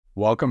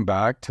Welcome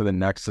back to the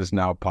Next Is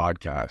Now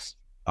podcast.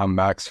 I'm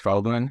Max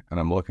Feldman, and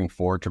I'm looking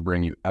forward to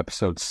bringing you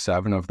episode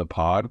 7 of the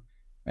pod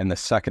and the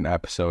second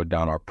episode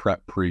down our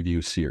prep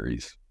preview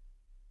series.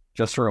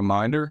 Just a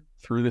reminder,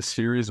 through this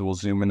series, we'll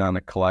zoom in on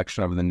a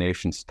collection of the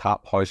nation's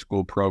top high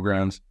school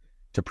programs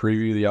to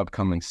preview the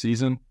upcoming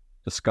season,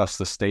 discuss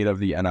the state of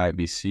the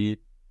NIBC,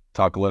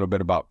 talk a little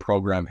bit about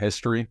program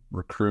history,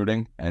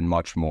 recruiting, and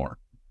much more.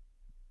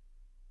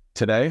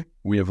 Today,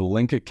 we have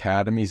Link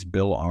Academy's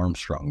Bill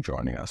Armstrong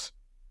joining us.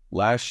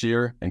 Last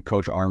year, in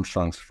Coach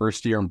Armstrong's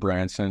first year in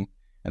Branson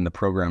and the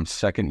program's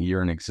second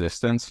year in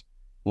existence,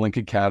 Link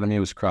Academy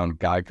was crowned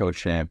Geico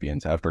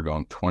champions after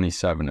going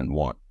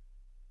 27-1. It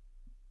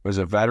was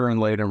a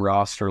veteran-laden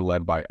roster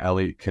led by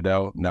Elliot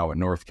Cadeau, now at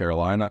North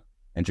Carolina,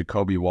 and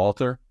Jacoby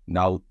Walter,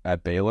 now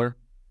at Baylor,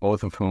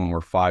 both of whom were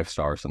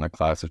 5-stars in the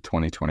class of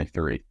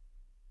 2023.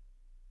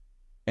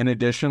 In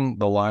addition,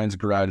 the Lions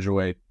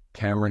graduate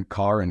Cameron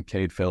Carr and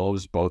Cade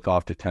Phillips, both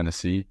off to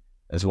Tennessee,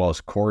 as well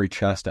as Corey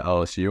Chess to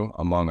LSU,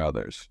 among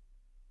others.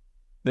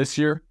 This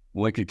year,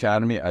 Link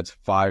Academy adds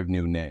 5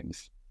 new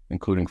names,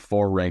 including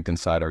 4 ranked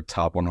inside our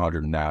top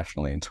 100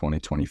 nationally in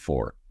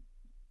 2024.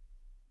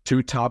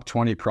 2 top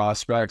 20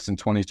 prospects in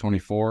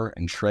 2024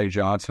 in Trey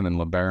Johnson and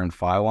LeBaron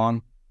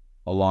Philon,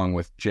 along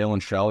with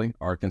Jalen Shelley,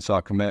 Arkansas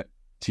commit,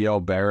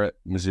 T.L. Barrett,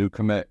 Mizzou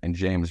commit, and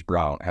James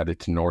Brown headed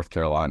to North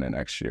Carolina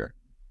next year.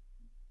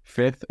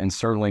 5th, and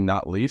certainly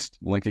not least,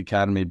 Link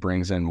Academy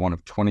brings in one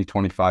of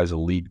 2025's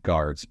elite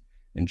guards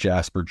in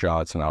Jasper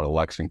Johnson out of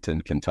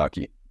Lexington,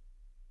 Kentucky.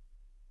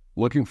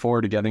 Looking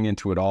forward to getting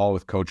into it all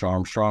with Coach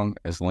Armstrong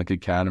as Link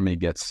Academy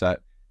gets set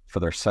for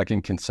their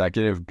second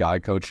consecutive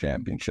Geico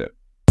championship.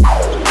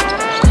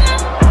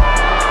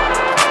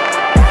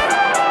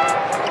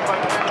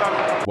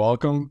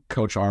 Welcome,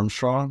 Coach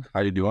Armstrong.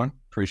 How you doing?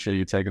 Appreciate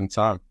you taking the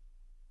time.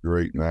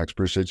 Great, Max.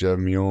 Appreciate you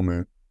having me on,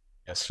 man.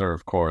 Yes, sir,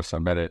 of course. I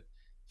bet it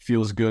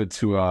feels good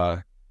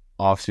to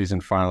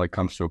off-season finally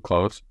comes to a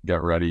close.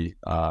 Get ready,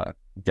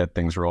 get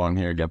things rolling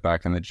here, get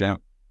back in the gym.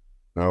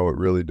 No, it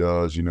really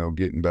does. You know,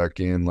 getting back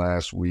in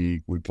last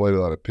week, we played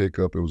a lot of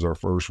pickup. It was our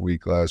first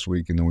week last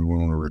week, and then we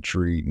went on a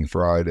retreat. And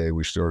Friday,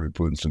 we started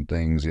putting some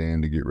things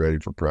in to get ready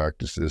for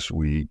practice this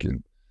week.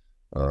 And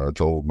I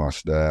told my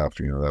staff,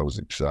 you know, that was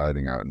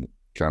exciting. I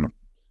kind of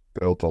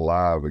felt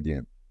alive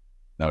again.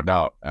 No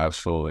doubt.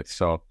 Absolutely.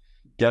 So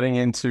getting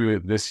into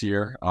it this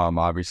year,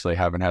 obviously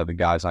haven't had the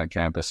guys on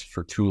campus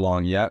for too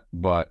long yet,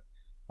 but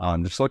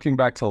just looking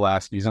back to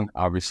last season,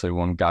 obviously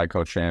won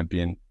Geico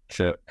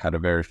championship, had a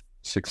very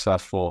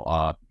successful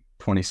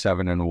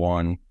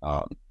 27-1,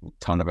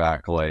 ton of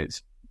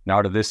accolades.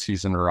 Now to this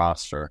season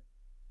roster,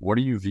 what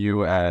do you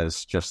view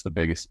as just the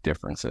biggest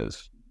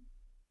differences?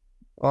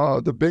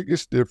 The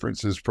biggest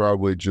difference is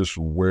probably just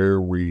where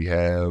we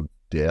have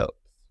depth.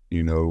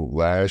 You know,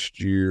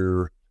 last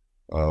year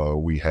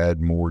we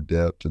had more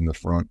depth in the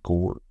front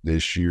court.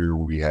 This year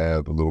we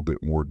have a little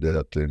bit more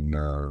depth in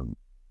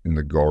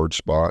the guard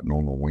spot and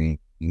on the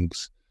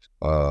wings.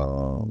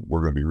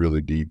 We're going to be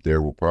really deep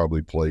there. We'll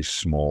probably play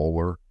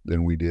smaller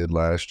than we did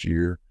last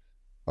year,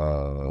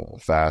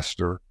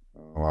 faster,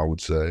 I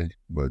would say.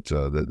 But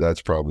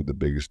that's probably the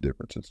biggest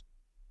differences.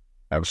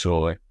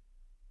 Absolutely.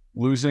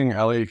 Losing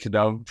Elliot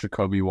Cadeau,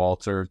 Jacoby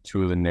Walter,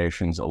 2 of the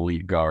nation's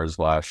elite guards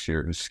last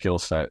year, whose skill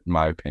set, in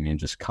my opinion,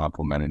 just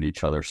complemented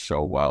each other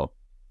so well.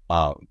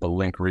 But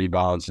Link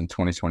rebounds in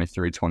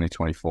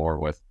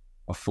 2023-2024 with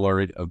a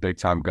flurry of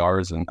big-time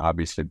guards and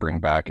obviously bring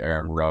back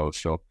Aaron Rose.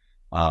 So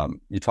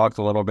you talked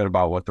a little bit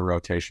about what the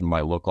rotation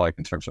might look like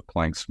in terms of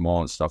playing small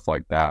and stuff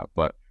like that,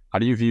 but how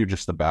do you view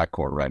just the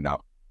backcourt right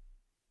now?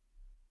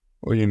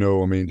 Well, you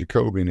know, I mean,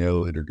 Jacoby and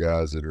Elliot are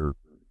guys that are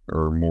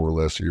more or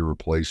less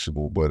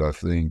irreplaceable, but I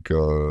think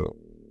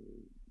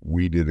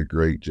we did a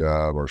great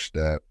job. Our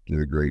staff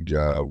did a great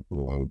job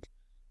of,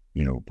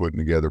 you know, putting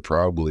together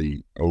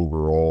probably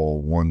overall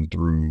 1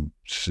 through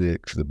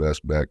 6, the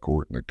best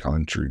backcourt in the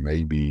country,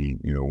 maybe,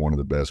 you know, one of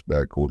the best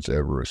backcourts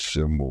ever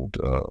assembled.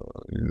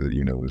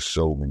 You know, there's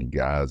so many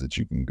guys that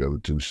you can go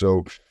to.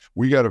 So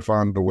we got to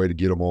find a way to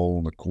get them all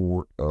on the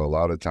court a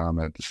lot of time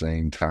at the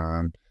same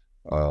time.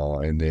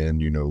 And then,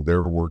 you know,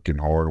 they're working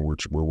hard,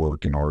 which we're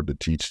working hard to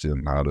teach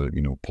them how to,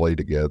 you know, play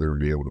together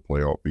and be able to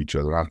play off each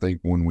other. I think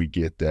when we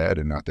get that,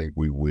 and I think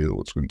we will,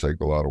 it's going to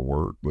take a lot of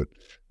work, but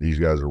these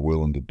guys are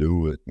willing to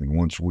do it. And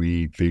once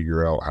we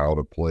figure out how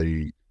to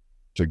play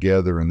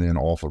together and then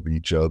off of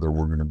each other,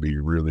 we're going to be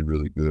really,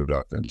 really good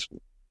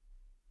offensively.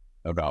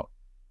 No doubt.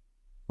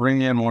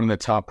 Bringing in one of the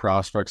top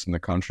prospects in the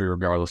country,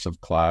 regardless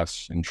of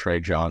class, in Trey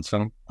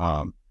Johnson,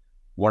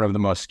 one of the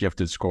most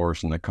gifted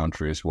scorers in the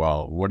country as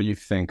well. What do you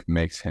think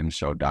makes him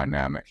so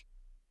dynamic?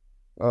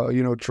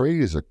 You know, Trey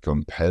is a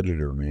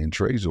competitor, man.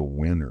 Trey's a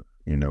winner.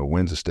 You know,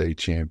 wins a state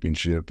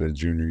championship at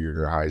junior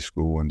year of high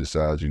school and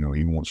decides, you know,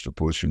 he wants to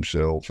push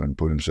himself and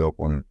put himself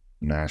on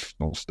a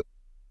national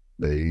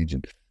stage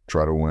and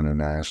try to win a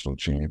national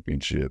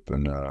championship.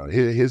 And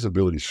his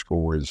ability to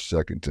score is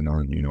second to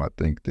none. You know, I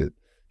think that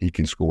he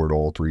can score at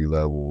all 3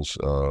 levels.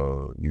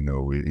 You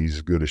know, he's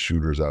as good a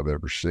shooter as I've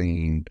ever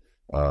seen.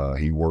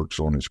 He works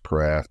on his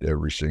craft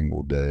every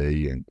single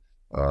day, and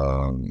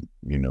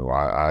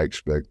I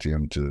expect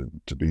him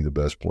to be the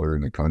best player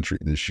in the country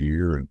this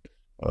year, and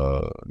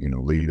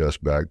lead us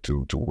back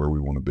to where we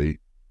want to be.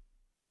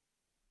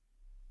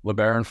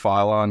 LeBaron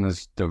Philon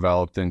has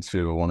developed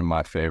into one of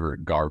my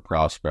favorite guard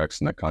prospects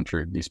in the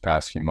country these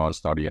past few months.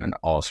 Thought he had an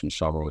awesome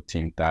summer with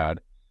Team Thad.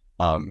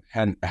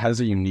 And has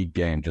a unique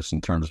game just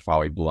in terms of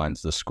how he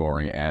blends the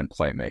scoring and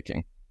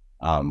playmaking.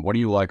 What do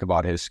you like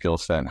about his skill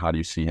set, and how do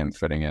you see him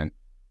fitting in?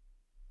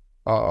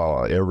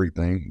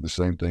 Everything. The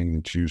same thing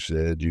that you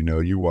said.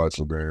 You watch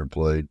LeBaron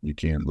play, you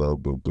can't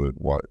love but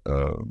what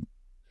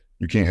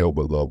you can't help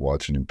but love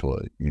watching him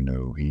play.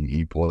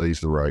 He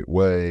plays the right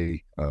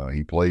way.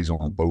 He plays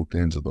on both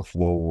ends of the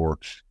floor.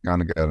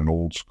 Kind of got an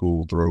old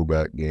school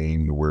throwback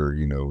game to where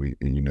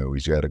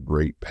he's got a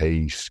great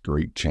pace,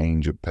 great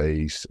change of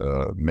pace,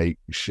 make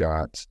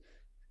shots.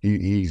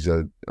 He's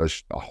a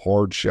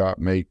hard shot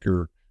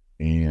maker,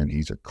 and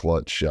he's a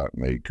clutch shot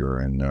maker.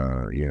 And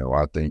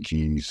I think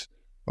he's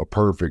a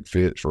perfect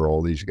fit for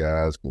all these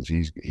guys because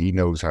he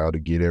knows how to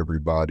get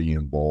everybody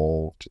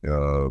involved,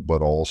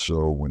 but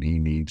also when he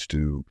needs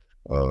to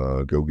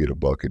go get a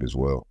bucket as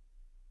well.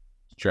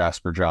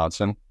 Jasper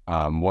Johnson,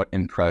 what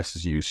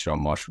impresses you so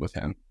much with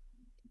him?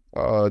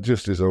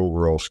 Just his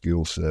overall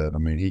skill set. I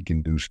mean, he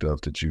can do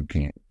stuff that you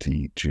can't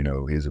teach.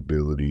 His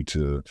ability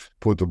to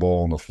put the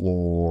ball on the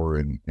floor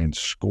and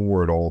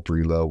score at all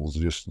three levels,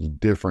 just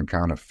different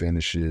kind of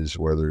finishes.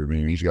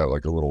 He's got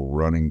like a little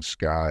running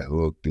sky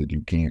hook that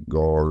you can't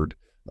guard,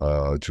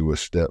 to a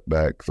step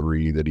back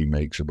three that he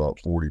makes about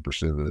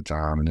 40% of the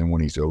time. And then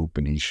when he's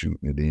open, he's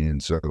shooting it in.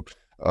 So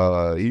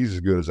he's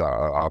as good as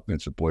our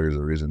offensive players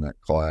there is in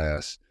that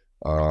class.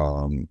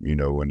 And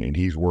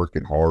he's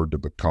working hard to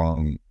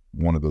become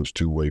one of those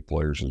two-way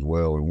players as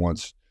well. And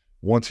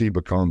once he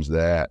becomes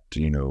that,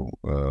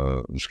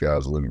 the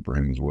sky's the limit for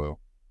him as well.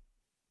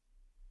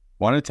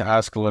 Wanted to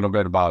ask a little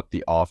bit about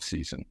the off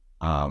season.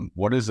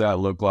 What does that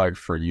look like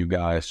for you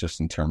guys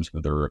just in terms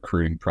of the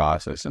recruiting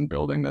process and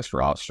building this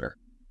roster?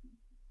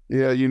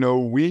 Yeah,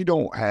 we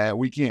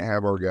can't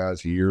have our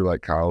guys here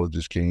like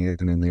colleges can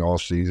in the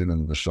off season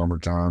and the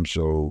summertime.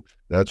 So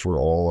that's where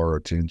all our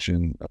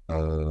attention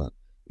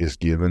is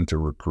given to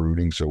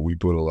recruiting. So we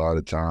put a lot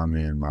of time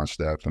in. My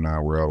staff and I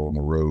were out on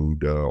the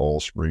road all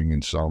spring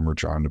and summer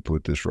trying to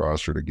put this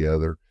roster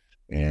together.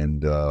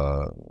 And,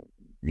 I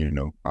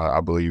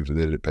believe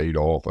that it paid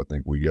off. I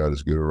think we got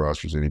as good a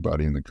roster as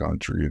anybody in the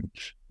country. And,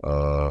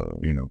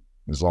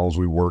 as long as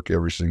we work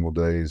every single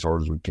day as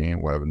hard as we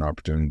can, we'll have an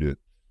opportunity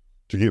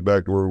to get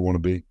back to where we want to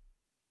be. I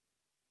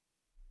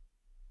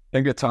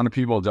think a ton of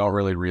people don't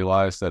really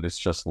realize that it's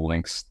just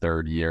Link's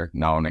third year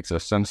now in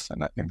existence.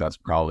 And I think that's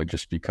probably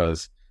just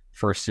because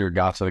first year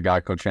got to the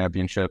Geico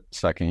Championship,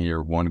 second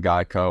year won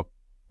Geico.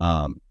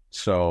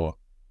 So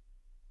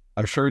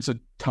I'm sure it's a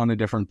ton of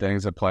different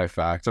things that play a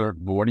factor.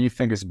 But what do you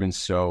think has been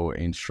so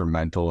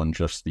instrumental in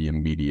just the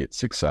immediate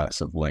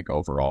success of Link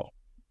overall?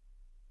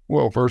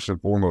 Well, first and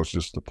foremost,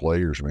 just the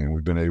players, man.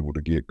 We've been able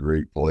to get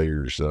great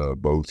players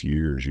both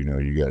years.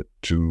 You got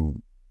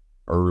two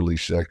early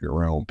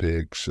second-round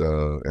picks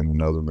and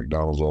another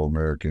McDonald's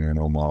All-American and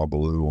Omaha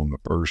Blue on the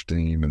first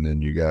team. And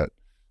then you got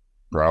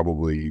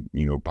probably,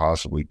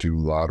 possibly two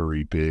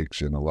lottery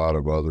picks and a lot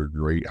of other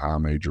great high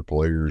major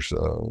players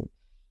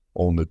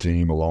on the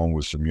team, along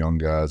with some young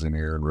guys in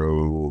Aaron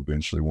Rowe who will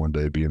eventually one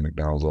day be a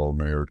McDonald's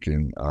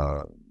All-American.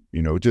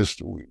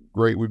 Just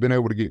great. We've been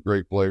able to get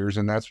great players,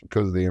 and that's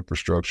because of the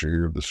infrastructure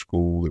here of the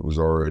school that was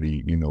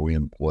already,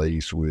 in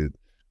place with,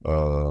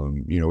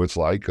 it's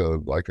like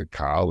a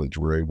college.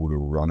 We're able to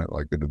run it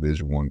like a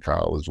Division I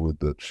college with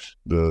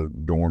the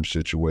dorm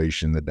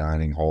situation, the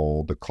dining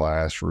hall, the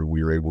classroom.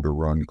 We were able to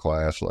run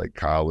class like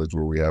college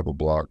where we have a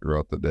block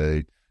throughout the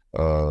day.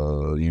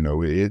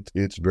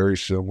 It's very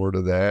similar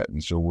to that.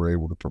 And so we're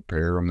able to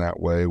prepare them that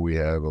way. We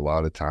have a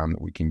lot of time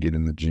that we can get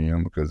in the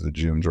gym because the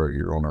gym's right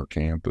here on our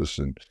campus.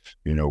 And,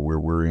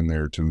 we're in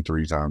there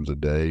 2-3 times a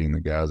day, and the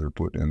guys are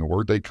putting in the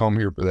work. They come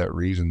here for that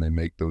reason. They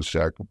make those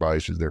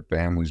sacrifices. Their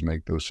families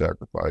make those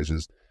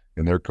sacrifices,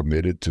 and they're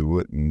committed to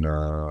it. And,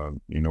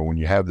 when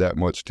you have that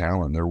much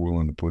talent, they're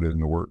willing to put it in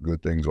the work.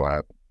 Good things will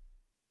happen.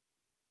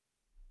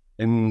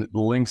 In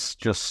Link's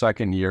just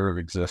second year of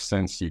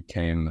existence, you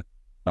came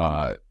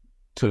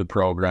to the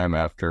program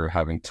after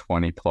having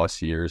 20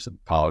 plus years at the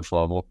college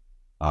level.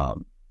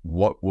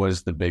 What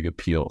was the big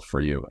appeal for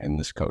you in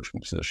this coaching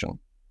position?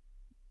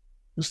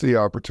 Just the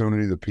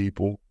opportunity, the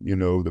people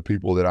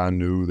that I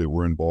knew that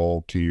were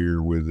involved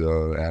here with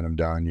Adam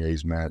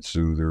Daniels, Matt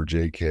Souther,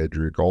 Jake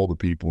Hedrick, all the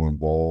people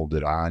involved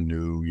that I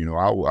knew.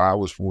 I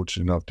was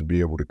fortunate enough to be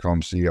able to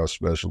come see how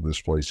special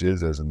this place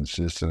is as an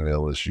assistant at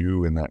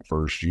LSU in that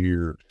first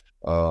year.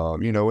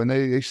 And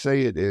they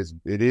say it is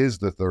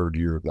the third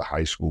year of the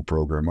high school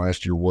program.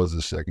 Last year was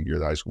the second year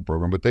of the high school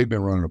program, but they've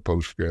been running a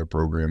post-grad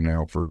program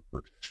now for,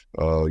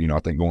 I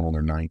think going on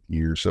their ninth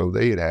year. So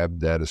they had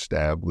that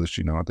established.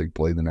 I think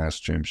played the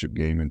national championship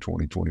game in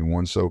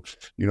 2021. So,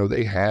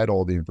 they had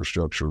all the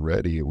infrastructure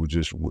ready. It was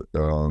just,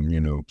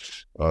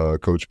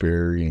 Coach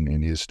Perry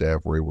and his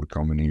staff were able to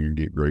come in here and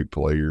get great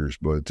players.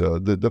 But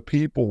the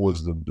people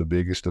was the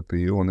biggest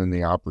appeal, and then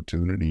the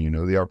opportunity,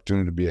 the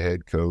opportunity to be a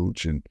head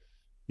coach and,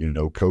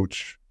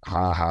 coach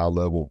high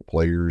level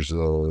players.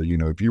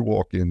 If you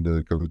walk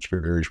into Coach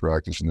Perry's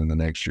practice and then the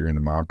next year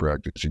into my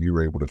practice, and you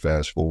were able to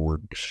fast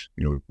forward,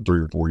 3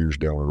 or 4 years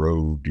down the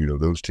road,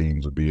 those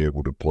teams would be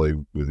able to play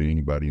with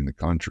anybody in the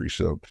country.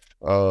 So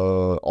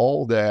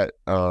all that,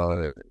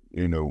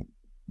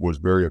 was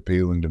very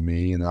appealing to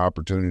me, and the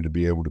opportunity to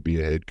be able to be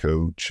a head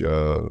coach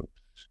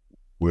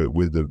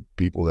with the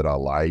people that I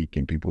like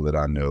and people that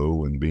I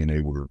know, and being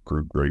able to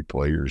recruit great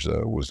players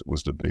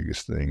was the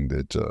biggest thing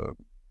that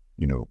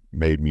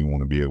made me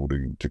want to be able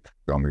to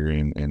come here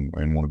and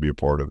want to be a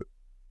part of it.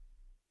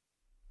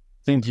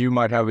 I think you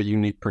might have a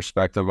unique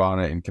perspective on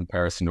it in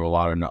comparison to a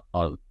lot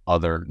of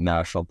other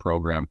national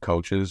program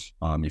coaches.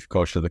 You've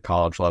coached at the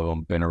college level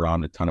and been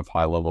around a ton of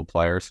high-level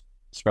players,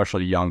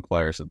 especially young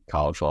players at the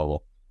college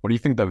level. What do you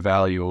think the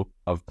value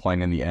of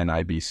playing in the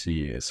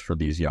NIBC is for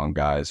these young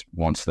guys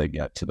once they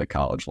get to the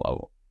college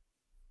level?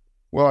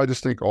 Well, I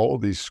just think all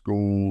of these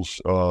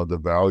schools, the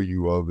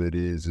value of it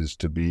is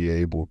to be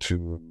able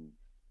to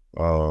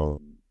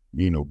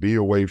be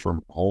away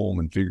from home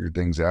and figure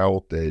things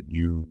out that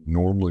you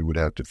normally would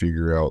have to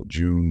figure out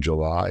June,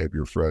 July of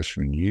your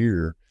freshman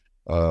year.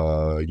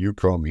 You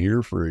come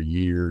here for a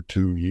year,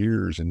 2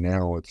 years, and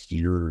now it's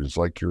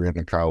like you're in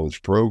a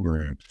college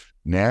program.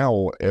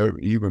 Now,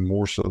 even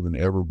more so than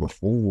ever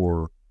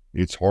before,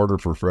 it's harder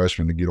for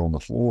freshmen to get on the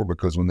floor,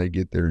 because when they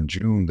get there in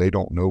June, they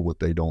don't know what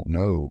they don't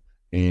know.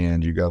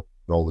 And you got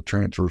all the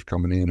transfers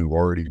coming in who've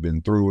already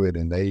been through it,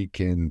 and they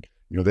can,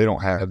 they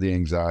don't have the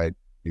anxiety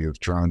of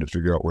trying to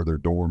figure out where their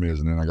dorm is,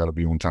 and then I got to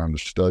be on time to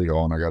study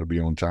hall, and I got to be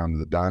on time to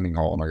the dining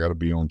hall, and I got to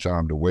be on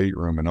time to weight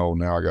room, and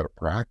now I got to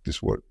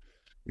practice what,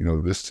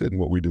 this isn't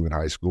what we do in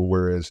high school.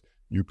 Whereas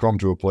you come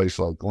to a place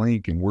like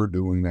Link, and we're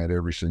doing that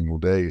every single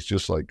day. It's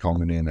just like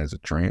coming in as a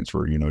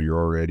transfer. You're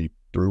already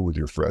through with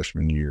your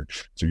freshman year,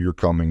 so you're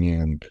coming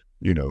in,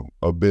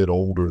 a bit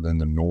older than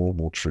the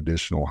normal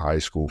traditional high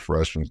school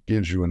freshman. It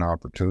gives you an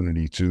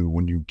opportunity to,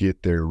 when you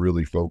get there,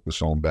 really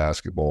focus on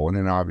basketball, and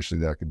then obviously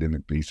the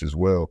academic piece as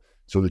well,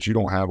 so that you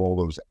don't have all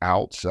those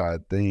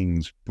outside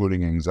things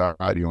putting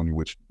anxiety on you,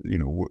 which,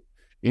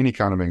 any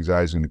kind of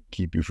anxiety is going to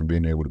keep you from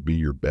being able to be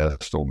your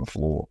best on the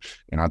floor.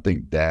 And I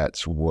think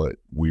that's what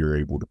we're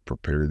able to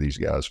prepare these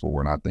guys for.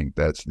 And I think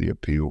that's the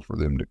appeal for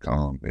them to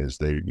come, is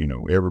they,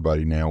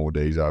 everybody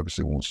nowadays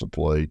obviously wants to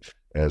play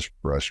as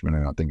freshmen.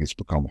 And I think it's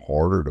become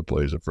harder to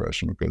play as a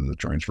freshman because of the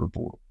transfer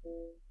portal.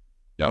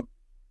 Yep.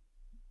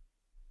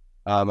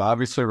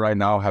 Obviously right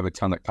now have a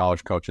ton of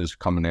college coaches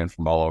coming in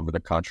from all over the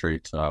country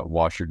to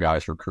watch your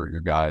guys, recruit your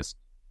guys.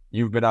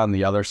 You've been on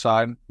the other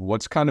side.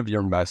 What's kind of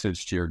your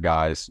message to your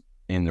guys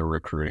in the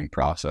recruiting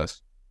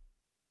process?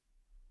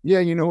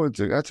 Yeah,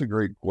 that's a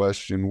great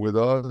question. With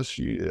us,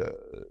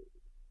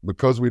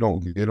 because we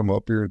don't get them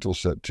up here until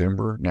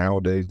September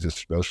nowadays,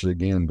 especially,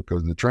 again,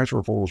 because the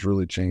transfer portal's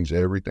really changed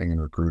everything in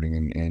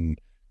recruiting,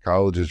 and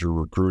colleges are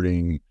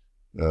recruiting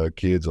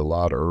kids a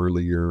lot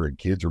earlier, and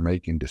kids are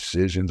making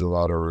decisions a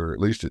lot earlier.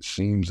 At least it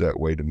seems that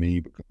way to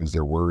me, because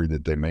they're worried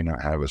that they may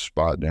not have a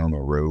spot down the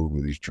road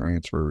with these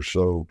transfers.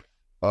 So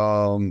a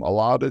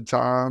lot of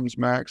times,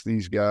 Max,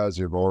 these guys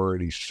are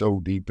already so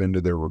deep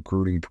into their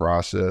recruiting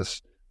process.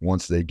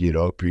 Once they get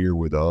up here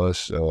with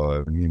us,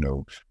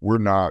 we're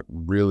not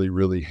really,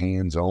 really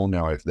hands-on.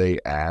 Now, if they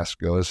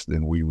ask us,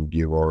 then we would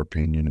give our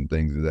opinion and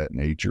things of that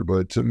nature.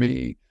 But to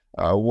me,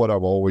 what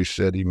I've always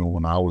said, even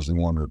when I was the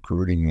one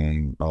recruiting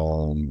them,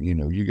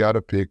 you got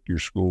to pick your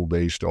school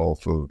based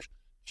off of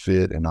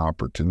fit and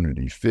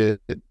opportunity.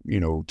 Fit,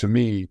 to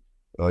me,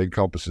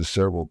 encompasses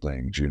several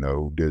things.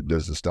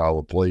 Does the style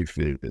of play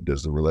fit?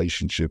 Does the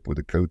relationship with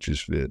the coaches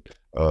fit?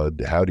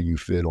 How do you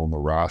fit on the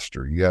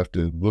roster? You have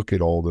to look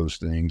at all those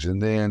things.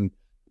 And then,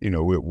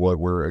 what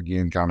we're,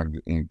 again, kind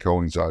of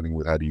coinciding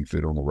with how do you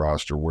fit on the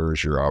roster? Where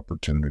is your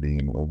opportunity,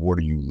 and what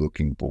are you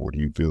looking for? Do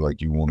you feel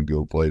like you want to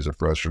go play as a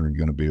freshman? Are you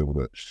going to be able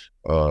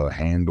to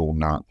handle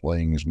not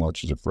playing as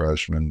much as a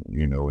freshman?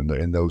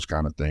 And those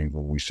kind of things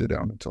when we sit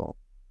down and talk.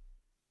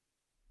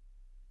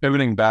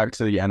 Pivoting back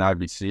to the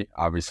NIBC,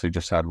 obviously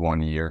just had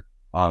 1 year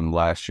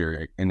last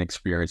year,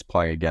 inexperienced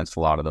playing against a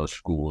lot of those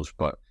schools,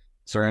 but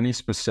is there any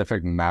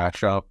specific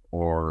matchup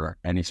or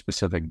any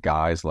specific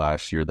guys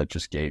last year that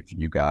just gave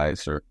you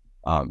guys or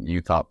you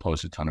thought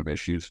posed a ton of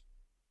issues?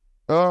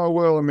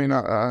 Well, I mean,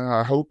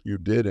 I hope you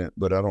didn't,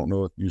 but I don't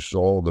know if you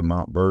saw the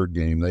Mount Bird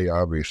game. They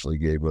obviously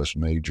gave us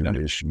major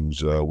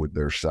issues with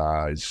their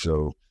size.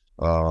 So,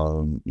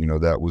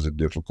 that was a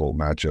difficult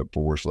matchup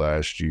for us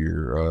last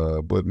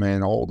year. But,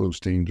 man, all those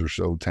teams are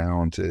so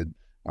talented.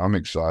 I'm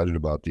excited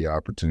about the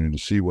opportunity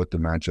to see what the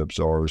matchups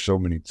are. There's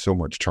so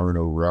much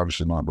turnover.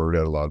 Obviously, Montbird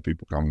had a lot of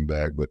people coming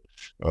back, but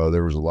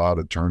there was a lot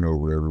of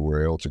turnover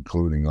everywhere else,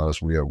 including us.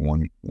 We have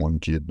one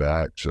kid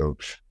back, so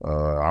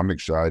I'm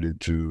excited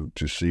to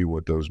see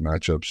what those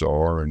matchups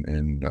are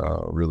and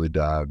really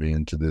dive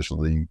into this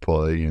league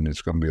play, and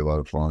it's going to be a lot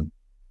of fun.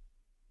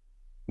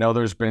 Now,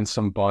 there's been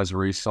some buzz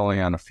recently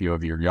on a few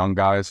of your young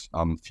guys,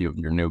 a few of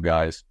your new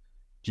guys.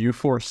 Do you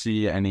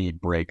foresee any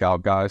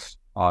breakout guys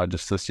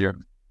just this year?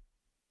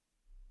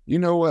 You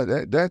know what?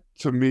 That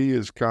to me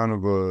is kind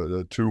of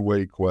a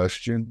two-way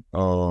question.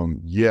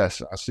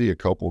 Yes, I see a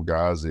couple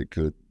guys that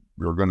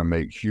are going to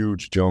make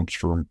huge jumps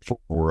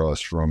for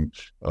us from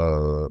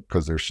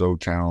because they're so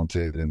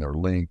talented and their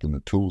length and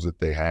the tools that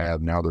they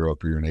have. Now they're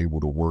up here and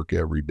able to work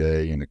every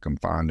day in a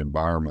confined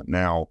environment.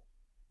 Now,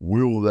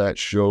 will that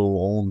show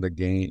on the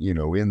game?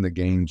 In the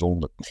games on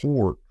the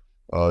court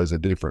is a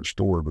different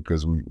story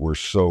because we're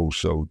so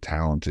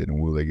talented,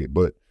 and will they get?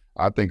 But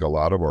I think a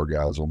lot of our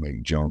guys will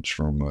make jumps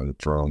from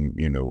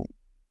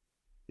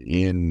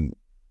in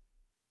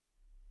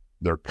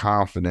their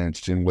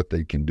confidence in what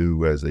they can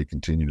do as they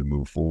continue to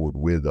move forward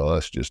with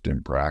us just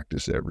in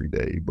practice every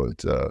day.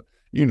 But,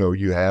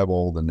 you have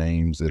all the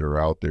names that are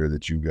out there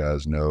that you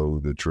guys know,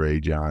 the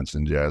Trey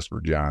Johnson, Jasper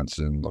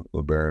Johnson,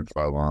 LeBaron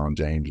Fallon,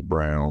 James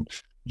Brown,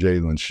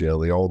 Jalen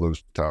Shelley, all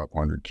those top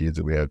 100 kids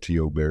that we have,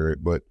 T.O.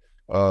 Barrett. But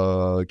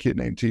a kid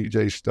named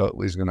T.J.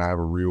 Stutley is going to have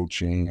a real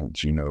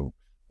chance, and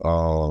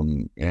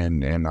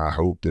I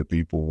hope that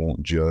people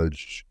won't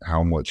judge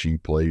how much he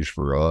plays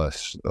for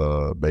us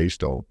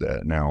based off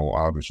that. Now,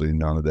 obviously,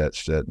 none of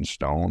that's set in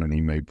stone, and he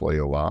may play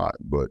a lot,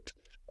 but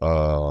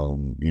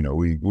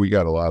we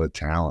got a lot of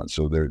talent,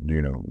 so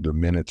the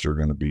minutes are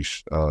going to be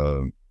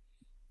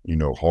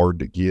hard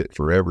to get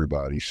for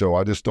everybody. So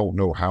I just don't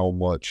know how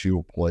much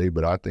he'll play,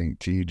 but I think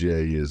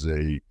TJ is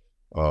a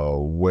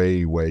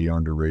way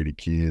underrated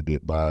kid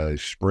that by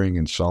spring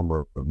and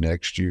summer of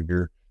next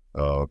year,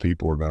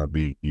 people are going to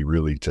be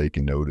really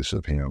taking notice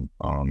of him.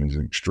 He's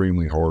an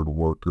extremely hard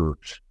worker,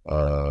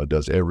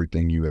 does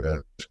everything you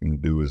ask him to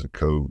do as a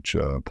coach,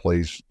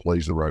 plays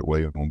the right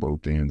way on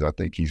both ends. I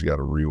think he's got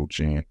a real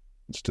chance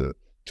to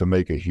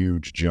make a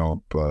huge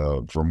jump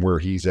from where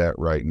he's at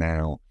right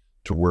now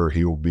to where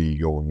he'll be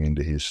going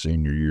into his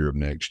senior year of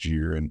next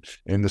year. And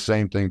the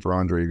same thing for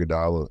Andre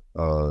Iguodala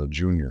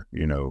Jr.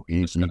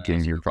 He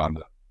came here from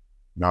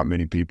not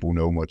many people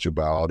know much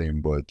about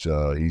him, but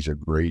he's a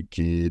great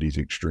kid. He's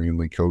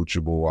extremely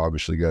coachable,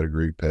 obviously got a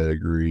great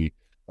pedigree.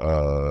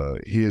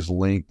 His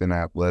length and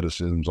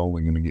athleticism is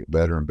only going to get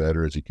better and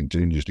better as he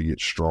continues to get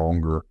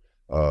stronger,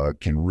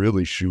 can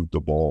really shoot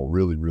the ball,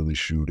 really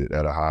shoot it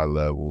at a high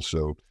level.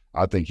 So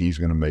I think he's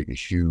going to make a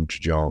huge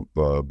jump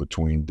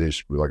between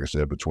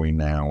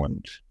now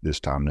and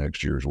this time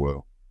next year as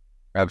well.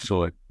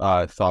 Absolutely.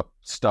 I thought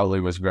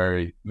Studley was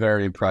very,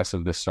 very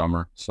impressive this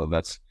summer, so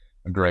that's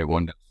a great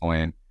one to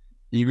plan.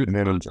 And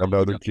then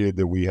another kid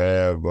that we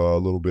have a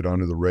little bit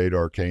under the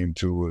radar came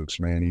to us,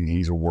 man.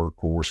 He's a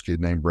workhorse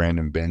kid named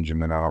Brandon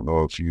Benjamin. I don't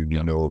know if you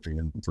know of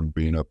him from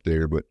being up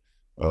there, but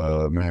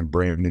man,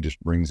 Brandon just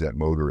brings that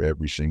motor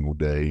every single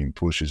day and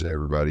pushes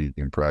everybody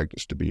in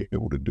practice to be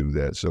able to do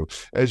that. So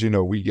as you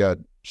know, we got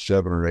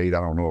 7 or 8. I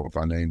don't know if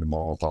I named them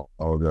all.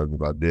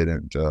 If I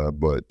didn't,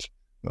 but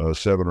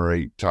 7 or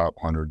 8 top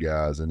 100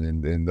 guys,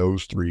 and then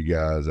those 3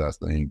 guys, I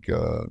think.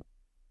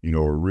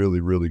 Are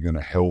really going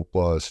to help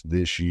us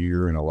this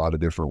year in a lot of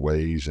different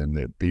ways, and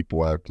that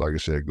people have, like I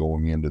said,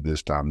 going into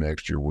this time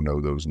next year will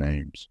know those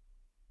names.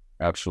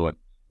 Absolutely.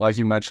 Like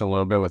you mentioned a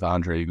little bit with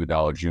Andre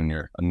Iguodala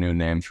Jr., a new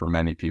name for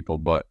many people,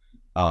 but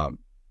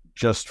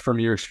just from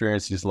your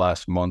experience these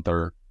last month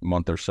or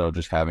so,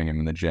 just having him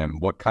in the gym,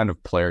 what kind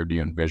of player do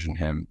you envision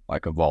him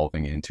like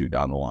evolving into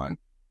down the line?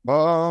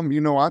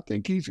 I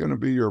think he's going to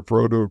be your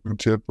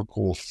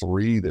prototypical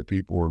 3 that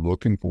people are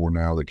looking for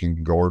now that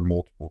can guard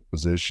multiple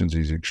positions.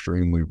 He's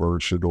extremely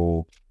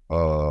versatile.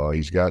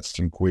 He's got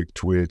some quick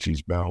twitch.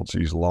 He's bouncy,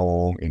 he's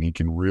long, and he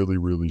can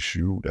really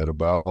shoot at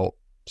about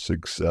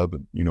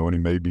 6'7", and he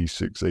may be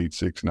 6'8",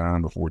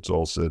 6'9" before it's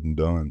all said and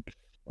done.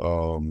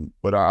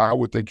 But I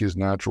would think his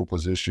natural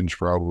position's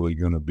probably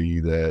going to be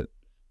that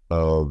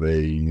of a,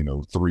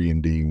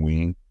 3-and-D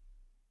wing.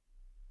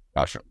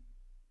 Gotcha.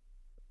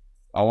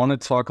 I want to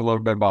talk a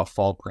little bit about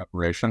fall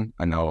preparation.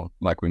 I know,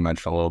 like we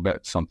mentioned a little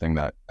bit, something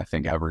that I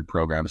think every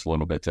program is a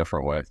little bit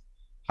different with.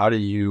 How do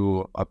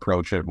you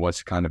approach it?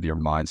 What's kind of your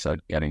mindset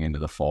getting into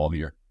the fall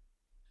here?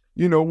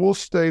 We'll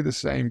stay the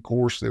same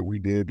course that we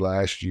did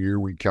last year.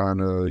 We kind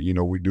of,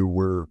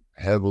 we're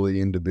heavily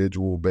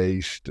individual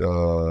based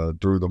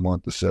through the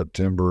month of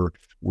September.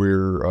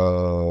 We're,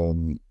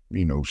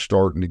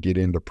 starting to get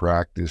into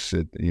practice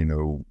at,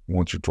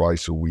 once or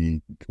twice a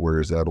week,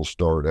 whereas that'll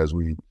start as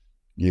we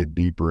get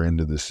deeper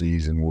into the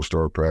season. We'll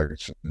start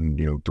practicing,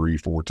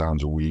 3-4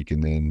 times a week,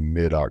 and then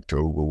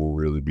mid-October we'll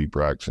really be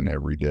practicing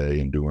every day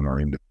and doing our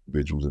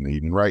individuals in the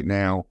evening. Right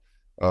now,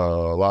 a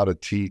lot of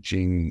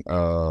teaching, a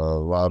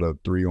lot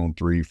of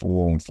 3-on-3,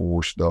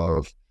 4-on-4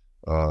 stuff,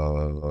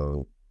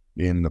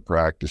 in the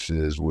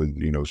practices with,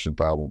 some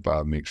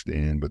 5-on-5 mixed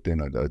in, but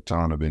then a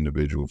ton of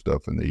individual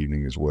stuff in the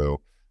evening as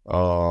well.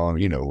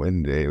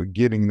 And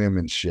getting them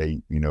in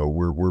shape.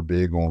 We're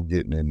big on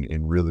getting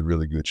in really,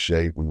 really good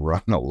shape. We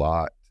run a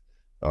lot.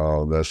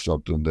 That's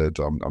something that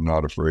I'm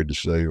not afraid to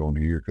say on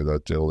here, because I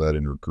tell that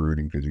in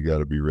recruiting, because you got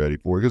to be ready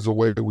for it. Because the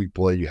way that we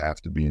play, you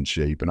have to be in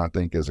shape. And I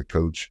think as a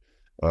coach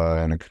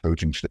and a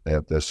coaching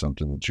staff, that's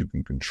something that you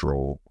can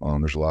control.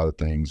 There's a lot of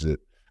things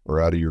that are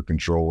out of your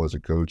control as a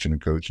coach and a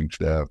coaching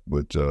staff,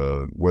 but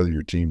whether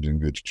your team's in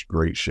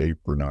great shape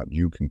or not,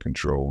 you can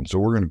control. And so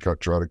we're going to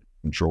try to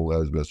control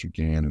that as best we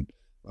can. And,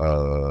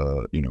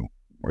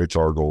 it's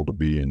our goal to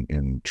be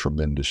in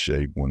tremendous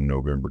shape when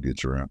November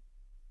gets around.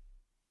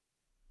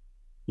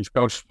 You've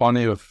coached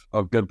plenty of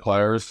good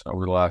players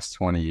over the last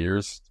 20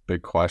 years.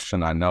 Big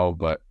question, I know,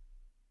 but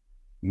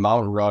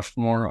Mount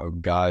Rushmore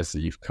of guys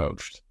that you've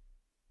coached.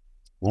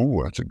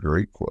 Oh, that's a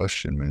great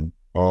question, man.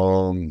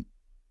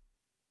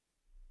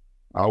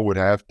 I would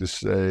have to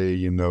say,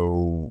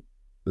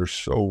 there's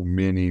so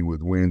many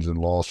with wins and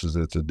losses.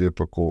 It's a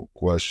difficult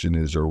question.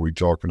 Are we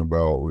talking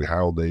about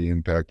how they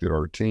impacted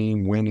our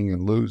team, winning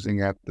and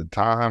losing at the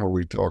time? Are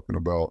we talking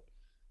about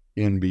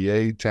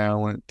NBA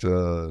talent?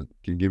 Can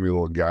you give me a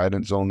little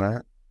guidance on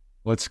that?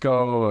 Let's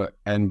go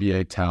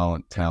NBA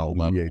talent level.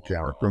 NBA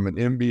talent. From an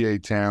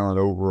NBA talent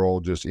overall,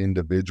 just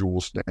individual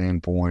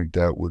standpoint,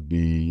 that would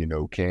be,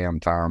 Cam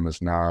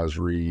Thomas, Nas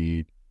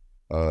Reed,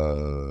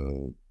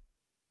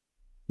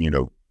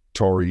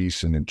 Tari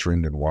Eason and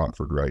Trendon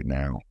Watford right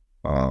now.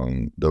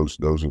 Those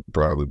would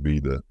probably be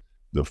the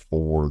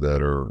four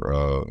that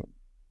are,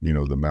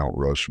 the Mount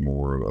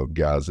Rushmore of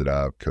guys that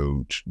I've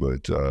coached.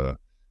 But,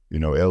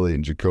 Elliot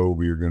and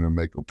Jacoby are going to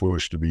make a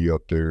push to be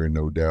up there, and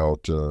no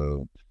doubt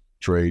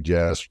Trey,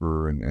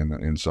 Jasper,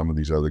 and some of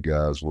these other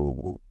guys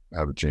will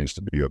have a chance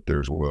to be up there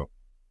as well.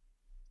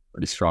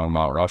 Pretty strong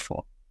Mount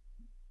Rushmore.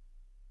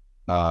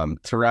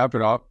 To wrap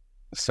it up,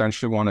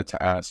 essentially wanted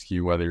to ask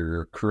you whether you're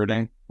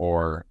recruiting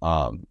or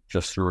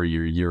just through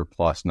your year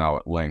plus now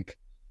at Link,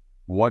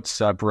 what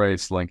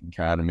separates Link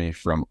Academy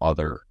from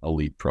other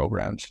elite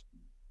programs?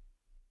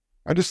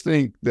 I just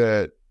think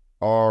that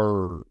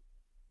our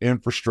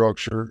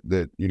infrastructure,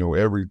 that,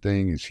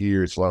 everything is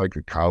here. It's like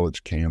a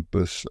college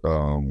campus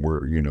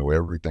where,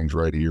 everything's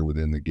right here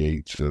within the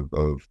gates of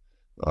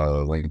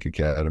Link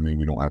Academy.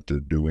 We don't have to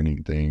do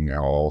anything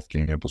off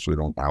campus. We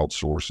don't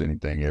outsource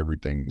anything.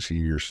 Everything's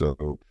here.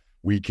 So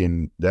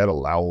that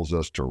allows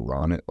us to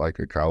run it like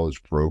a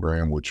college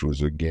program, which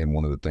was, again,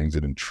 one of the things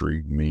that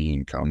intrigued me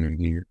in coming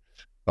here.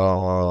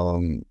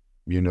 And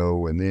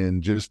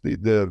then just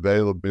the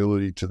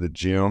availability to the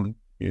gym,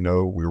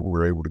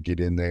 we're able to get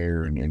in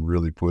there and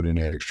really put in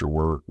extra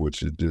work,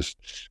 which is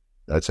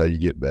that's how you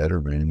get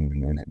better, man.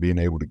 And being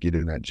able to get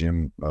in that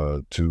gym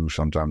 2,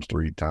 sometimes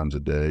 3 times a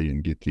day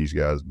and get these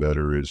guys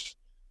better is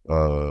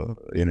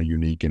in a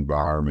unique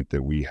environment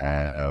that we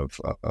have,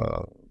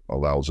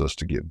 allows us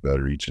to get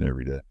better each and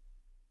every day.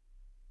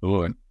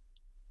 Absolutely.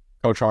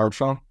 Coach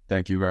Armstrong,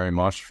 thank you very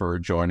much for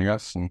joining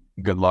us, and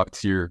good luck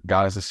to your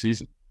guys this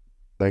season.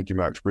 Thank you,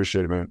 Max.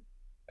 Appreciate it, man.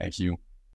 Thank you.